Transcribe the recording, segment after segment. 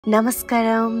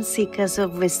Namaskaram, seekers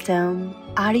of wisdom.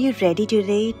 Are you ready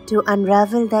today to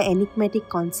unravel the enigmatic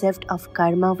concept of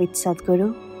karma with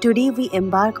Sadhguru? Today we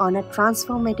embark on a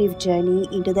transformative journey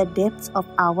into the depths of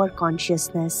our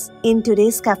consciousness. In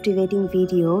today's captivating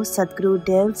video, Sadhguru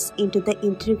delves into the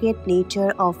intricate nature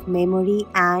of memory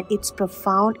and its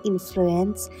profound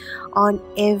influence on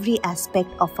every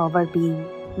aspect of our being,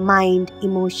 mind,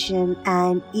 emotion,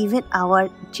 and even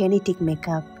our genetic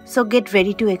makeup. So get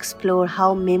ready to explore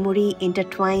how memory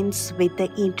intertwines with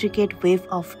the intricate web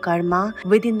of karma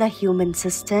within the human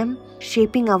system,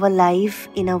 shaping our life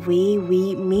in a way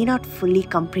we may not fully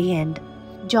comprehend.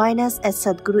 Join us as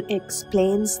Sadhguru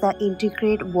explains the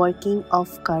intricate working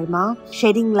of karma,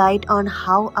 shedding light on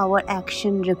how our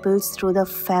action ripples through the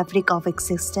fabric of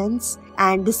existence,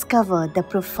 and discover the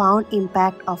profound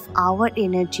impact of our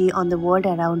energy on the world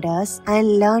around us,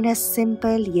 and learn a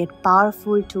simple yet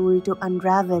powerful tool to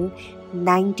unravel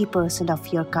 90% of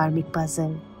your karmic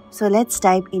puzzle. So let's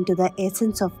dive into the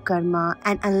essence of karma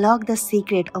and unlock the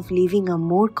secret of living a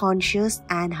more conscious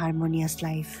and harmonious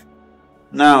life.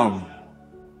 Now,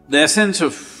 the essence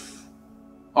of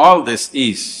all this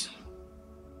is,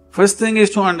 first thing is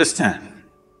to understand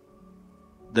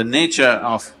the nature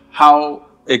of how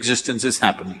existence is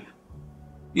happening.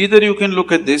 Either you can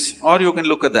look at this, or you can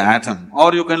look at the atom,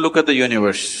 or you can look at the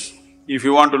universe. If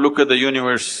you want to look at the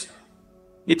universe,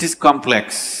 it is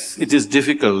complex, it is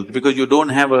difficult because you don't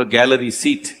have a gallery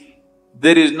seat.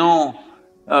 There is no…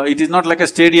 it is not like a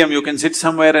stadium, you can sit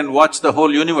somewhere and watch the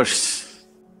whole universe.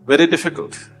 Very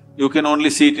difficult. You can only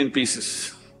see it in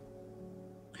pieces.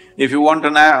 If you want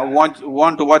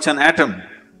to watch an atom,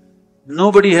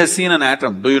 nobody has seen an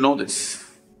atom. Do you know this?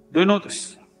 Do you know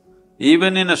this?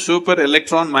 Even in a super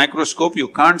electron microscope, you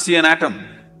can't see an atom.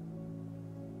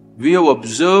 We have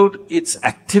observed its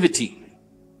activity,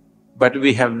 but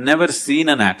we have never seen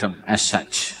an atom as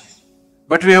such.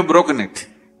 But we have broken it.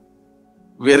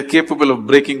 We are capable of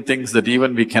breaking things that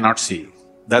even we cannot see.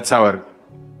 That's our…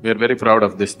 we are very proud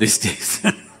of this these days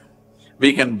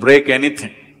We can break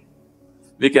anything.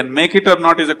 We can make it or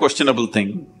not is a questionable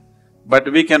thing,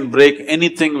 but we can break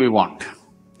anything we want.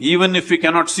 Even if we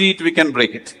cannot see it, we can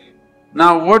break it.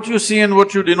 Now, what you see and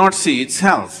what you do not see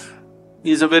itself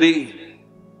is a very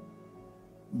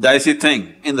dicey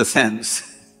thing in the sense,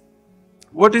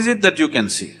 what is it that you can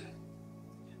see?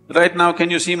 Right now,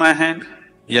 can you see my hand?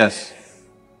 Yes.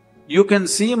 You can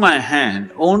see my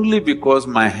hand only because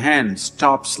my hand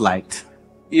stops light.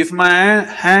 If my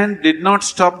hand did not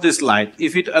stop this light,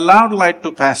 if it allowed light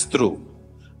to pass through,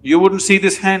 you wouldn't see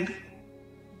this hand,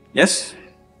 yes?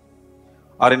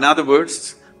 Or in other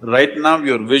words, right now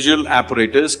your visual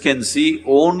apparatus can see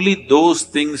only those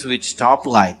things which stop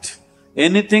light.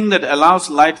 Anything that allows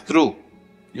light through,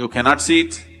 you cannot see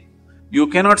it. You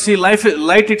cannot see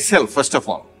light itself, first of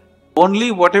all.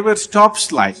 Only whatever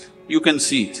stops light, you can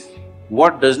see it.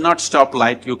 What does not stop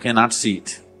light, you cannot see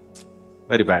it.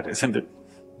 Very bad, isn't it?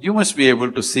 You must be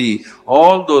able to see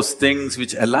all those things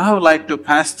which allow light to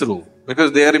pass through,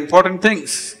 because they are important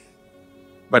things.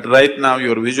 But right now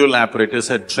your visual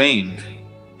apparatus are trained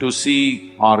to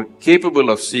see or capable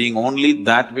of seeing only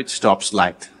that which stops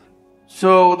light.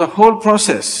 So the whole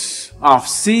process of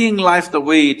seeing life the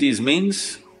way it is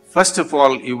means, first of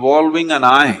all, evolving an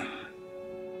eye,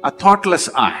 a thoughtless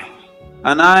eye,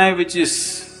 an eye which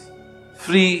is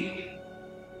free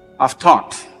of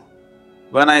thought.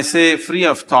 When I say free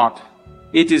of thought,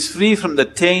 it is free from the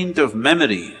taint of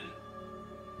memory.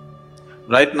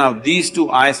 Right now, these two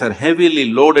eyes are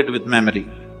heavily loaded with memory.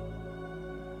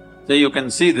 So you can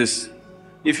see this.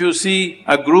 If you see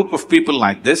a group of people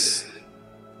like this,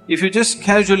 if you just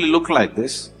casually look like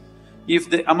this,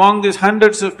 among these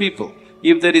hundreds of people,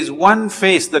 if there is one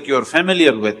face that you're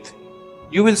familiar with,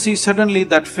 you will see suddenly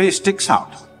that face sticks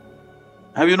out.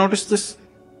 Have you noticed this?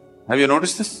 Have you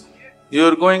noticed this?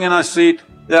 You're going in a street,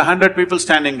 there are 100 people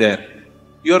standing there.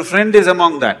 Your friend is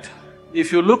among that.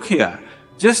 If you look here,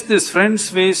 just this friend's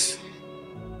face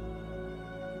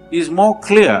is more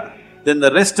clear than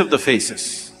the rest of the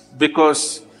faces,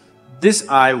 because this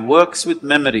eye works with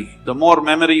memory. The more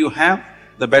memory you have,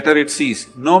 the better it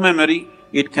sees. No memory,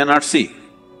 it cannot see.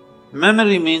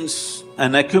 Memory means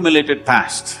an accumulated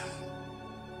past.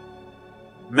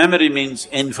 Memory means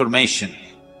information.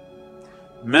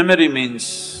 Memory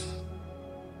means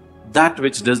that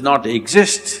which does not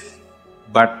exist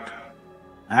but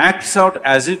acts out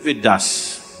as if it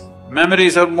does.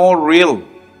 Memories are more real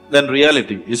than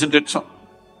reality, isn't it so?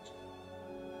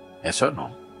 Yes or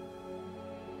no?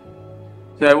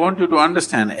 So I want you to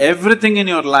understand, everything in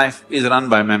your life is run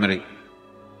by memory,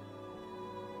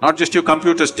 not just your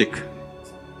computer stick.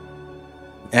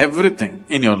 Everything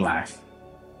in your life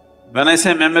When I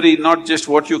say memory, not just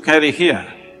what you carry here,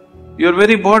 your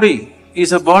very body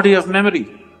is a body of memory.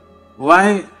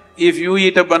 Why? If you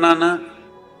eat a banana,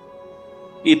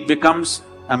 it becomes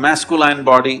a masculine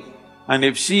body, and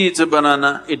if she eats a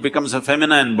banana, it becomes a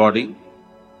feminine body,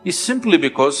 is simply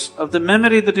because of the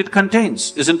memory that it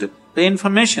contains, isn't it? The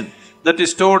information that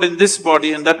is stored in this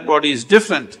body and that body is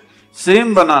different.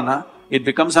 Same banana, it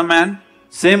becomes a man,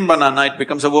 same banana, it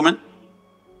becomes a woman.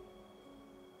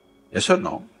 Yes or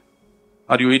no?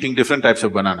 Are you eating different types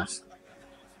of bananas?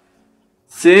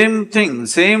 Same thing,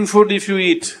 same food if you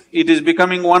eat, it is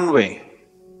becoming one way.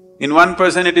 In one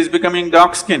person it is becoming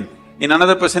dark skin, in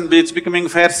another person it's becoming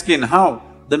fair skin. How?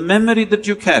 The memory that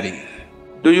you carry.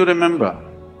 Do you remember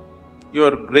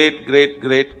your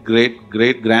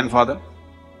great-great-great-great-great-grandfather?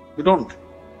 You don't.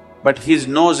 But his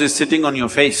nose is sitting on your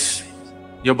face.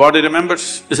 Your body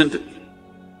remembers, isn't it?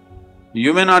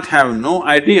 You may not have no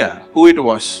idea who it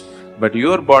was, but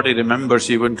your body remembers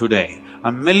even today.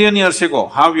 1,000,000 years ago,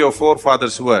 how your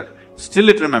forefathers were, still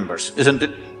it remembers, isn't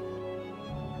it?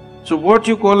 So what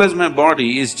you call as my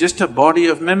body is just a body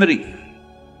of memory.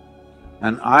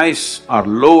 And eyes are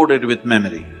loaded with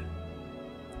memory.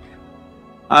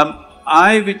 An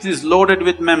eye which is loaded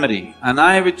with memory, an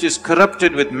eye which is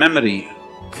corrupted with memory,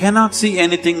 cannot see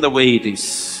anything the way it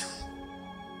is.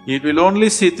 It will only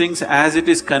see things as it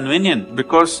is convenient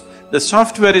because the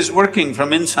software is working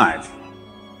from inside.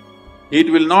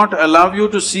 It will not allow you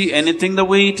to see anything the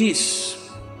way it is.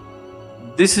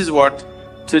 This is what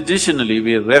traditionally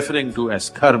we are referring to as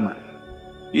karma.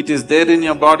 It is there in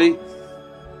your body,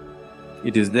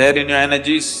 it is there in your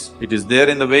energies, it is there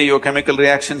in the way your chemical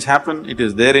reactions happen, it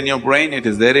is there in your brain, it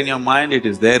is there in your mind, it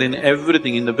is there in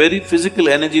everything. In the very physical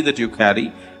energy that you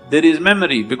carry, there is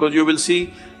memory because you will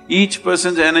see each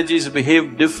person's energies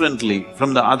behave differently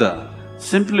from the other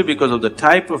simply because of the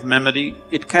type of memory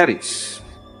it carries.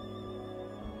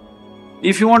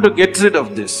 If you want to get rid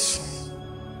of this,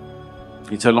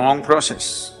 it's a long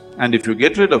process. And if you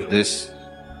get rid of this,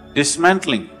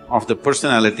 dismantling of the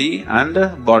personality and the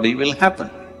body will happen.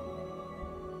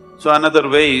 So another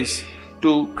way is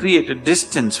to create a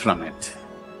distance from it.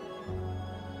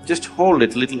 Just hold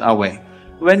it little away.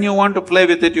 When you want to play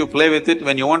with it, you play with it.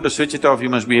 When you want to switch it off, you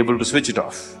must be able to switch it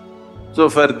off. So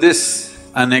for this,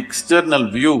 an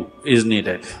external view is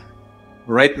needed.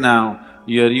 Right now,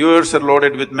 your ears are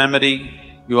loaded with memory,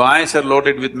 your eyes are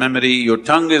loaded with memory, your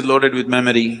tongue is loaded with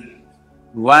memory.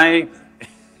 Why?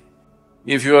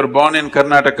 If you are born in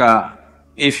Karnataka,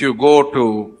 if you go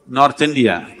to North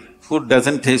India, food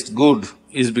doesn't taste good,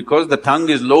 is because the tongue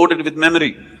is loaded with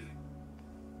memory.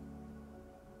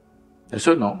 Yes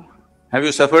or no? Have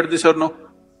you suffered this or no?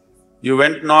 You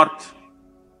went north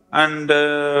and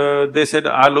they said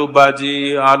aloo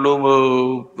bhaji,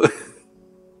 aloo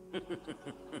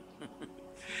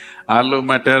aloo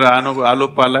matar,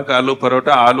 aloo palak, aloo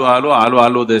parota,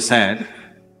 aloo, they said.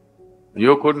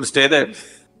 You couldn't stay there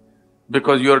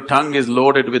because your tongue is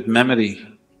loaded with memory.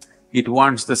 It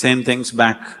wants the same things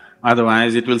back,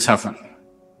 otherwise it will suffer.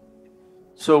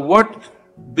 So what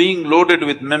being loaded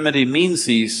with memory means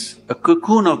is a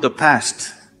cocoon of the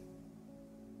past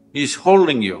is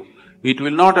holding you. It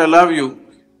will not allow you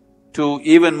to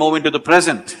even move into the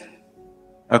present.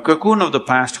 A cocoon of the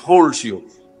past holds you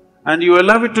and you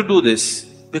allow it to do this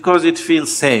because it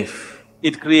feels safe.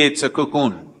 It creates a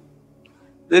cocoon.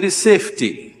 There is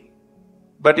safety,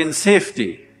 but in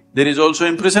safety, there is also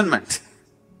imprisonment.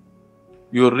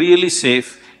 You're really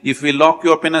safe if we lock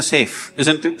you up in a safe,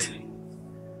 isn't it?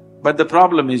 But the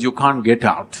problem is you can't get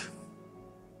out.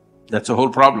 That's the whole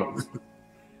problem.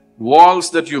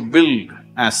 Walls that you build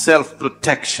as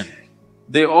self-protection,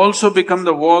 they also become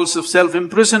the walls of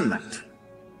self-imprisonment.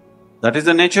 That is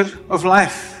the nature of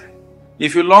life.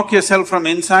 If you lock yourself from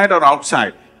inside or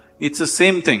outside, it's the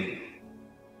same thing.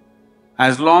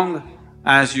 As long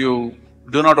as you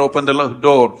do not open the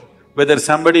door, whether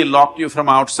somebody locked you from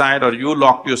outside or you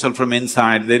locked yourself from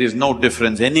inside, there is no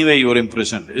difference. Anyway, you're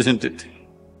imprisoned, isn't it?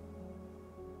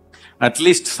 At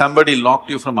least somebody locked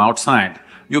you from outside,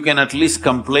 you can at least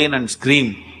complain and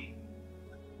scream.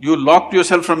 You locked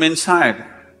yourself from inside,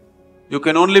 you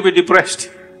can only be depressed.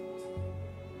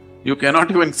 You cannot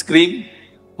even scream.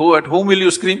 At whom will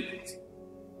you scream?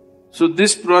 So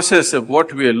this process of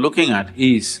what we are looking at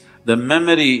is the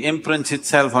memory imprints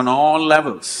itself on all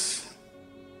levels,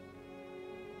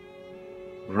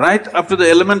 right up to the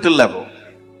elemental level.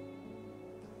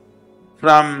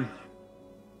 From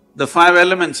the 5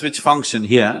 elements which function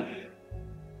here,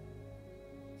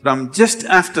 from just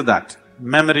after that,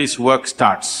 memory's work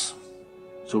starts.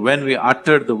 So when we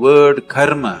utter the word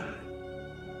karma,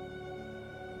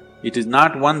 it is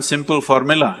not one simple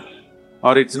formula.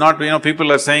 Or it's not,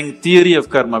 people are saying theory of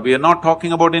karma. We are not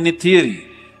talking about any theory.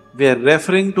 We are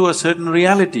referring to a certain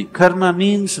reality. Karma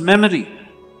means memory.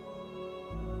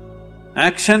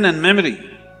 Action and memory.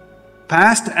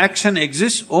 Past action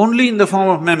exists only in the form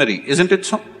of memory, isn't it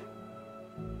so?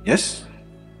 Yes?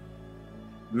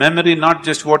 Memory, not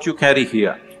just what you carry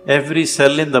here. Every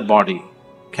cell in the body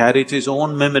carries its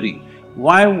own memory.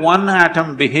 Why one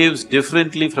atom behaves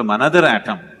differently from another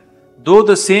atom? Though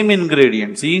the same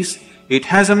ingredients is, it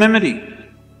has a memory.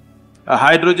 A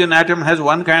hydrogen atom has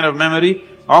one kind of memory,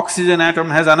 oxygen atom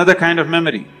has another kind of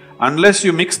memory. Unless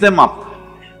you mix them up,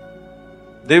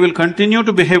 they will continue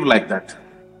to behave like that.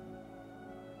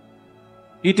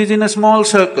 It is in a small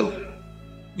circle.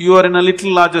 You are in a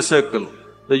little larger circle.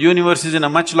 The universe is in a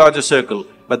much larger circle,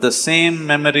 but the same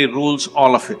memory rules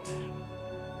all of it.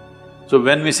 So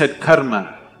when we said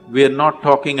karma, we are not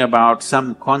talking about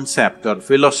some concept or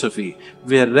philosophy,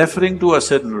 we are referring to a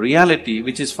certain reality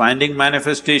which is finding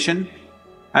manifestation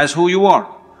as who you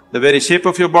are. The very shape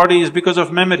of your body is because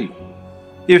of memory.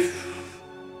 If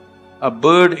a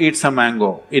bird eats a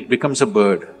mango, it becomes a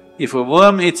bird. If a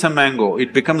worm eats a mango,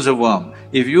 it becomes a worm.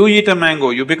 If you eat a mango,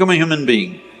 you become a human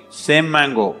being. Same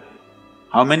mango,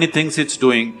 how many things it's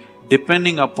doing,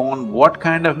 depending upon what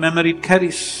kind of memory it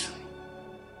carries,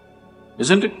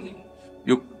 isn't it?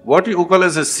 What you call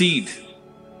as a seed,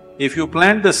 if you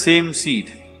plant the same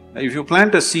seed, if you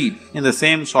plant a seed in the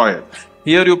same soil,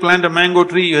 here you plant a mango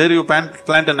tree, here you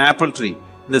plant an apple tree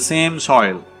in the same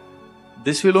soil,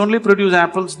 this will only produce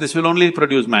apples, this will only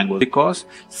produce mangoes, because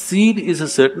seed is a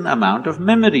certain amount of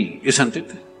memory, isn't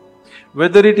it?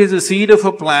 Whether it is a seed of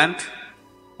a plant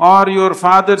or your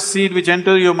father's seed which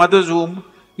entered your mother's womb,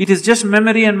 it is just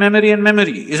memory and memory and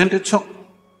memory, isn't it so?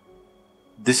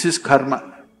 This is karma.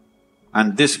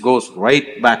 And this goes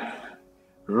right back,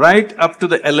 right up to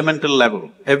the elemental level.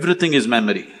 Everything is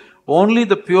memory. Only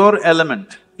the pure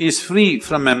element is free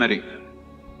from memory.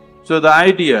 So the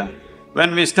idea,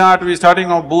 when we're starting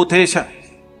off Bhutesha,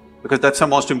 because that's the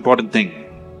most important thing,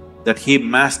 that he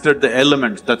mastered the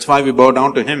elements, that's why we bow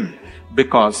down to him,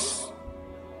 because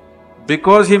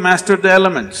he mastered the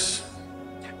elements,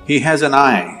 he has an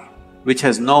eye which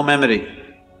has no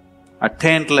memory, a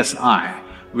taintless eye,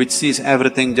 which sees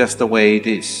everything just the way it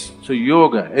is. So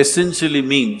yoga essentially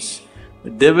means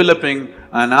developing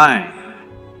an eye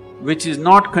which is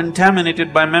not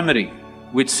contaminated by memory,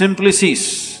 which simply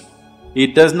sees.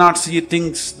 It does not see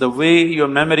things the way your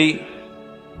memory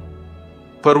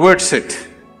perverts it.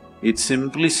 It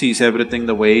simply sees everything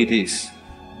the way it is.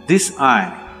 This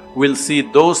eye will see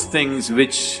those things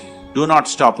which do not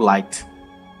stop light.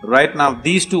 Right now,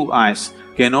 these two eyes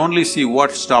can only see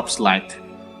what stops light.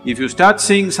 If you start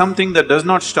seeing something that does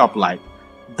not stop light,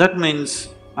 that means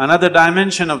another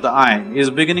dimension of the eye is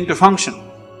beginning to function.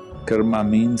 Karma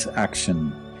means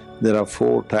action. There are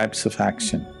 4 types of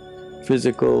action: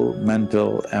 physical,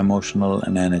 mental, emotional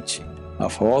and energy.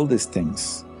 Of all these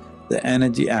things, the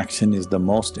energy action is the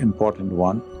most important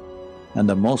one and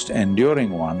the most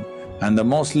enduring one and the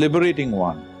most liberating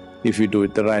one if you do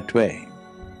it the right way.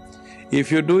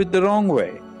 If you do it the wrong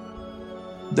way,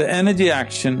 the energy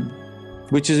action,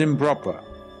 which is improper,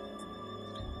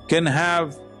 can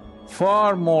have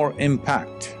far more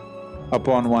impact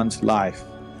upon one's life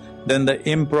than the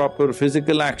improper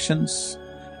physical actions,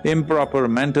 improper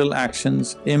mental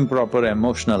actions, improper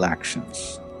emotional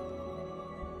actions.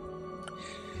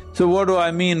 So what do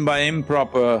I mean by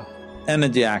improper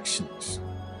energy actions?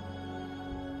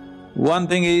 One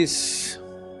thing is,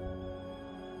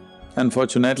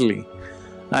 unfortunately,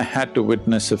 I had to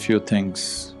witness a few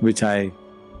things which I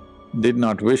did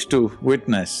not wish to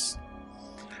witness.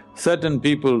 Certain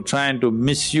people trying to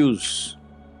misuse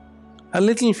a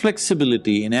little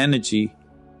flexibility in energy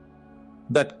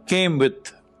that came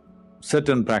with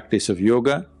certain practice of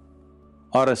yoga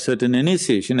or a certain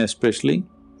initiation especially.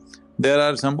 There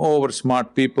are some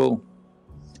over-smart people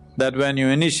that when you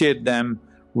initiate them,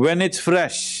 when it's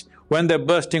fresh, when they're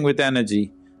bursting with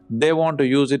energy, they want to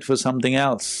use it for something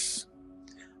else.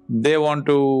 They want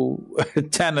to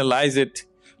channelize it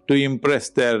to impress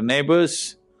their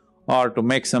neighbors or to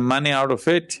make some money out of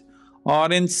it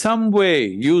or in some way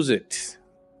use it.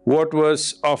 What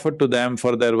was offered to them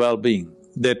for their well-being,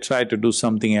 they try to do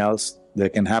something else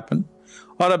that can happen.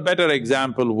 Or a better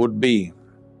example would be,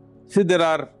 see there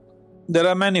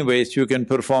are many ways you can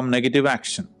perform negative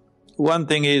action. One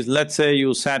thing is, let's say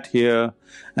you sat here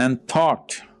and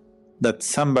thought that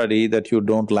somebody that you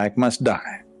don't like must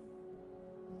die,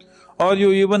 or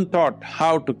you even thought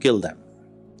how to kill them.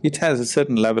 It has a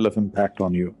certain level of impact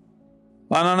on you.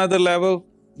 On another level,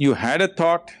 you had a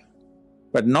thought,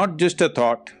 but not just a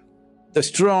thought, the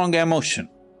strong emotion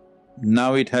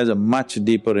now it has a much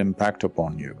deeper impact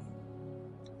upon you.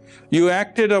 You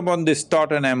acted upon this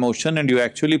thought and emotion and you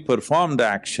actually performed the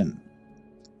action,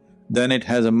 then it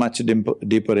has a much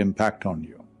deeper impact on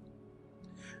you.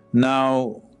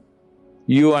 Now,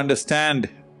 you understand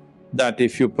that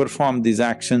if you perform these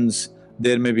actions,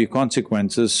 there may be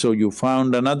consequences, so you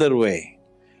found another way.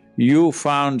 You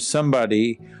found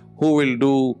somebody who will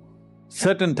do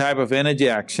certain type of energy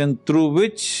action through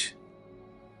which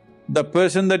the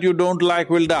person that you don't like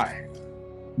will die.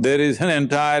 There is an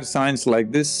entire science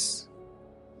like this.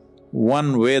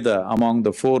 One Veda among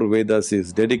the 4 Vedas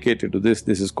is dedicated to this.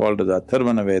 This is called as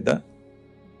Atharvana Veda,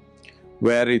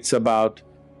 where it's about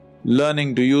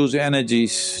learning to use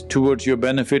energies towards your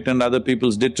benefit and other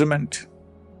people's detriment.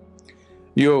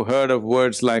 You've heard of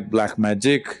words like black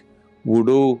magic,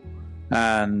 voodoo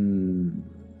and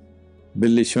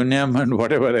billi shunyam and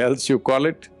whatever else you call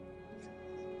it,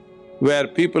 where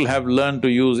people have learned to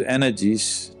use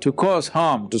energies to cause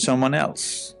harm to someone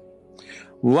else.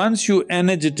 Once you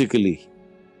energetically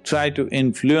try to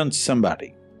influence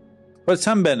somebody for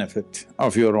some benefit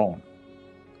of your own,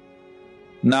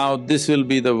 now this will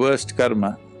be the worst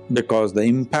karma because the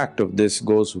impact of this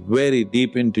goes very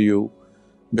deep into you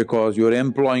because you're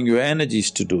employing your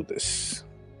energies to do this.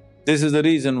 This is the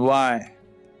reason why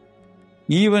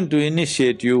even to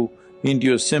initiate you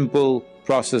into a simple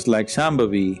process like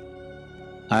Shambhavi,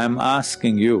 I am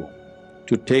asking you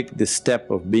to take this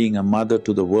step of being a mother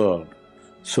to the world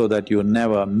so that you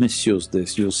never misuse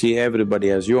this, you see everybody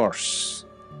as yours.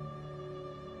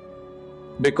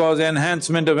 Because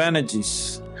enhancement of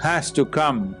energies has to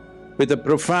come with a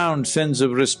profound sense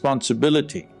of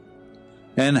responsibility.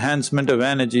 Enhancement of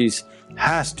energies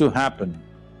has to happen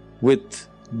with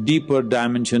deeper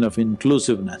dimension of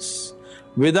inclusiveness.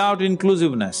 Without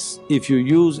inclusiveness, if you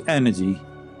use energy,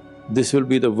 this will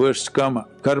be the worst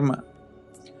karma.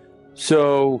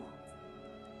 So,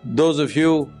 those of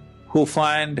you who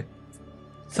find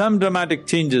some dramatic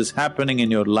changes happening in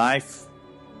your life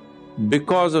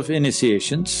because of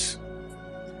initiations,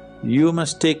 you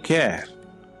must take care.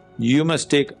 You must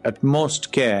take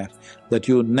utmost care that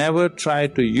you never try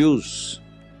to use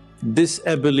this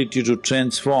ability to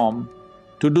transform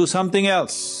to do something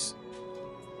else.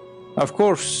 Of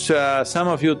course, some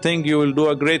of you think you will do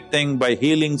a great thing by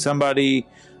healing somebody,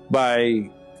 by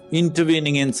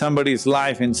intervening in somebody's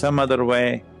life in some other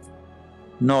way.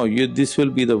 No, this will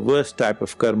be the worst type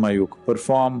of karma you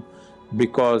perform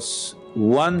because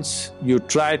once you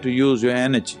try to use your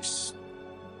energies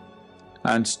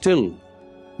and still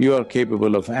you are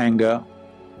capable of anger,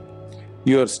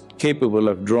 you are capable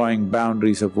of drawing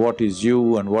boundaries of what is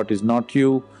you and what is not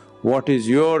you, what is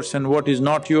yours and what is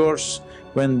not yours,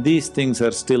 when these things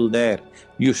are still there,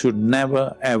 you should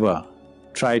never ever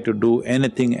try to do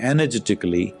anything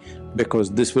energetically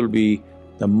because this will be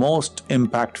the most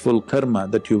impactful karma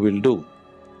that you will do.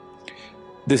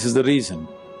 This is the reason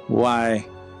why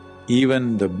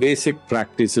even the basic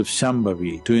practice of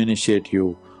Shambhavi, to initiate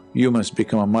you, you must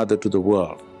become a mother to the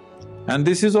world. And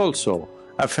this is also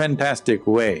a fantastic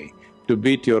way to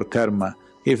beat your karma.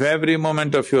 If every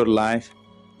moment of your life,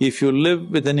 if you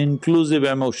live with an inclusive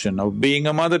emotion of being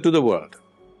a mother to the world,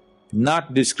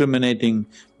 not discriminating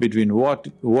between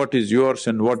what is yours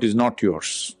and what is not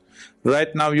yours.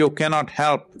 Right now you cannot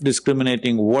help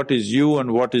discriminating what is you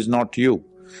and what is not you,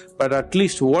 but at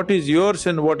least what is yours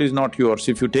and what is not yours,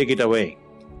 if you take it away,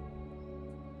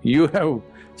 you have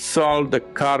solved the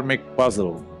karmic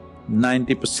puzzle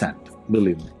 90%,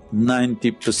 believe me,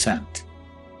 90%.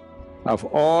 Of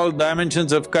all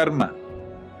dimensions of karma,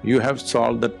 you have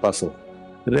solved that puzzle.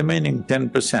 Remaining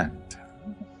 10%,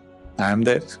 I am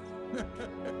there.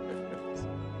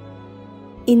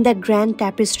 In the grand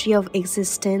tapestry of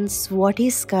existence, what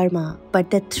is karma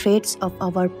but the threads of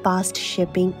our past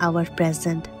shaping our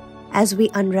present? As we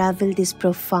unravel this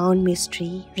profound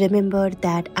mystery, remember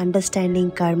that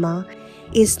understanding karma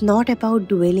is not about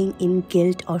dwelling in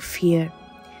guilt or fear,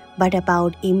 but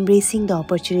about embracing the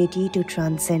opportunity to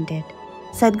transcend it.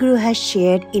 Sadhguru has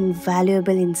shared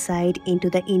invaluable insight into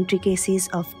the intricacies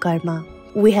of karma.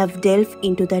 We have delved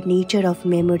into the nature of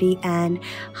memory and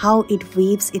how it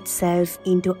weaves itself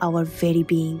into our very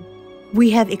being. We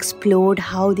have explored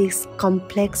how this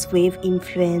complex wave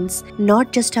influences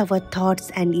not just our thoughts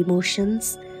and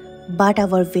emotions, but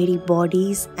our very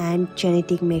bodies and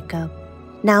genetic makeup.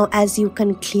 Now, as you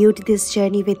conclude this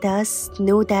journey with us,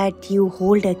 know that you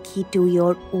hold a key to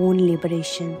your own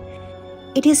liberation.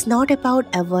 It is not about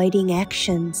avoiding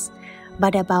actions,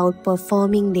 but about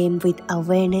performing them with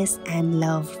awareness and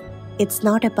love. It's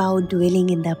not about dwelling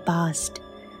in the past,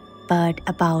 but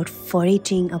about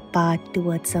forging a path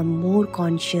towards a more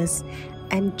conscious,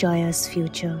 and joyous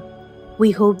future.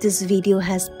 We hope this video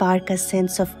has sparked a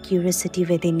sense of curiosity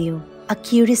within you, a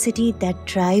curiosity that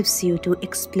drives you to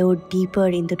explore deeper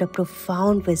into the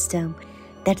profound wisdom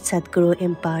that Sadhguru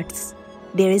imparts.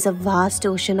 There is a vast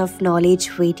ocean of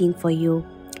knowledge waiting for you,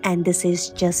 and this is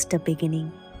just the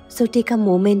beginning. So take a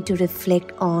moment to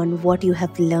reflect on what you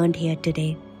have learned here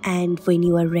today. And when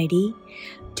you are ready,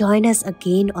 join us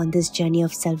again on this journey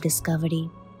of self-discovery.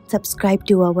 Subscribe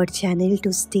to our channel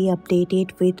to stay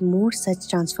updated with more such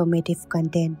transformative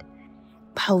content.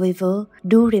 However,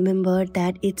 do remember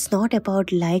that it's not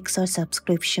about likes or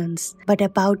subscriptions, but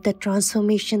about the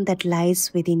transformation that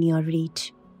lies within your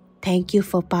reach. Thank you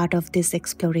for part of this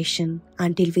exploration.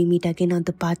 Until we meet again on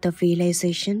the path of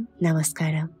realization,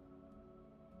 Namaskara.